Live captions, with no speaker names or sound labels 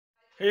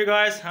Hey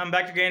guys, I'm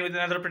back again with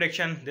another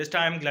prediction. This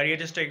time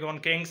Gladiators take on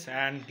Kings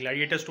and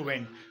Gladiators to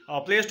win.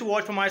 Players to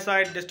watch from my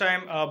side. This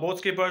time both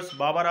skippers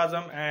Babar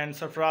Azam and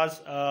Sarfraz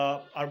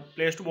are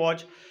players to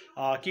watch.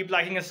 Keep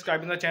liking and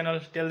subscribing the channel.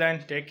 Till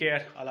then, take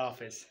care. Allah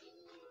Hafiz.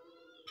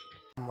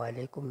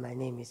 Assalamualaikum. My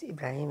name is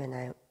Ibrahim and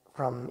I'm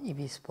from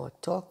EB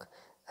Sport Talk.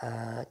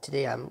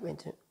 Today I'm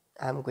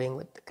going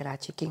with the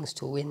Karachi Kings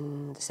to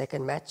win the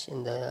second match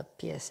in the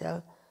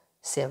PSL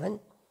 7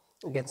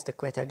 against the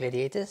Quetta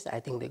Gladiators.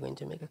 I think they're going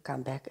to make a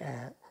comeback,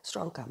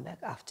 strong comeback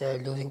after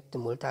losing to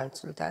Multan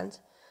Sultans.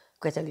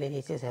 Quetta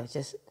Gladiators have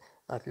just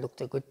not looked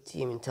a good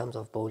team in terms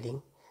of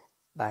bowling,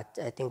 but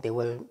I think they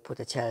will put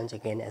a challenge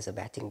again as a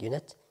batting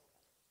unit.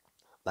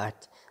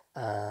 But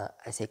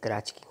I say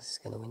Karachi Kings is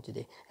going to win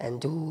today.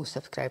 And do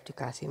subscribe to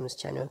Kasim's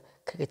channel,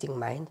 Cricketing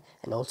Mind,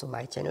 and also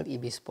my channel,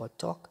 EB Sport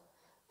Talk.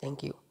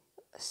 Thank you.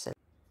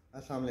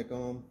 Assalamu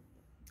alaikum.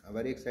 A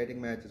very exciting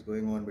match is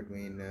going on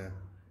between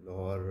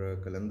Lahore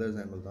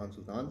Qalandars and Multan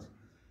Sultans.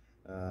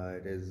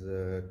 It is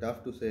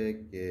tough to say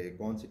कि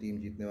कौन सी team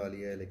जीतने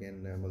वाली है,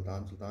 लेकिन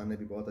मुल्तान सुल्तान ने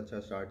भी बहुत अच्छा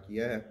स्टार्ट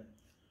किया है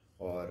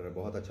और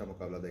बहुत अच्छा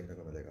मुकाबला देखने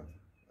को मिलेगा.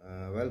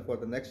 Well, for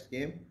the next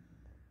game,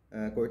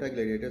 Quetta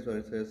Gladiators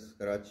versus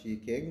Karachi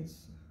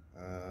Kings.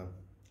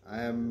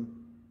 I am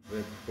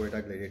with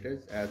Quetta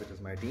Gladiators as it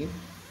is my team.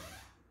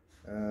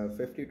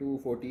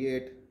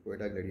 52-48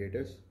 Quetta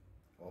Gladiators.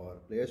 Or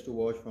players to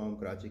watch from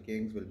Karachi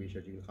Kings will be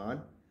Shajil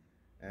Khan,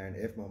 and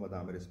if Mohammad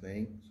Amir is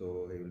playing,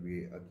 so he will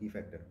be a key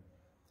factor.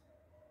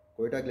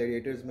 Quetta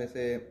Gladiators में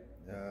से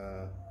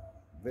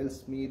will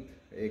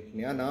Smith एक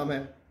नया नाम है,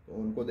 तो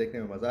उनको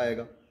देखने में मज़ा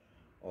आएगा,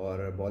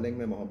 और बॉलिंग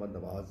में Mohammad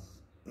Nawaz.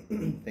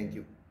 Thank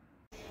you.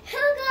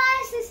 Hello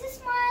guys, this is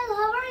Smile.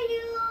 How are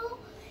you?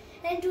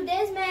 In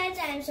today's match,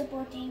 I am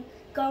supporting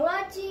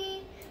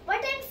Karachi,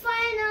 but in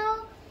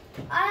final,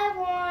 I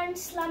want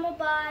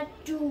Islamabad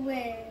to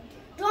win.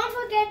 Don't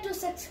forget to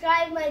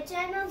subscribe my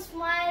channel,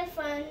 Smile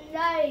Fun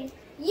Life.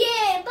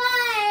 Yeah,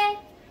 bye!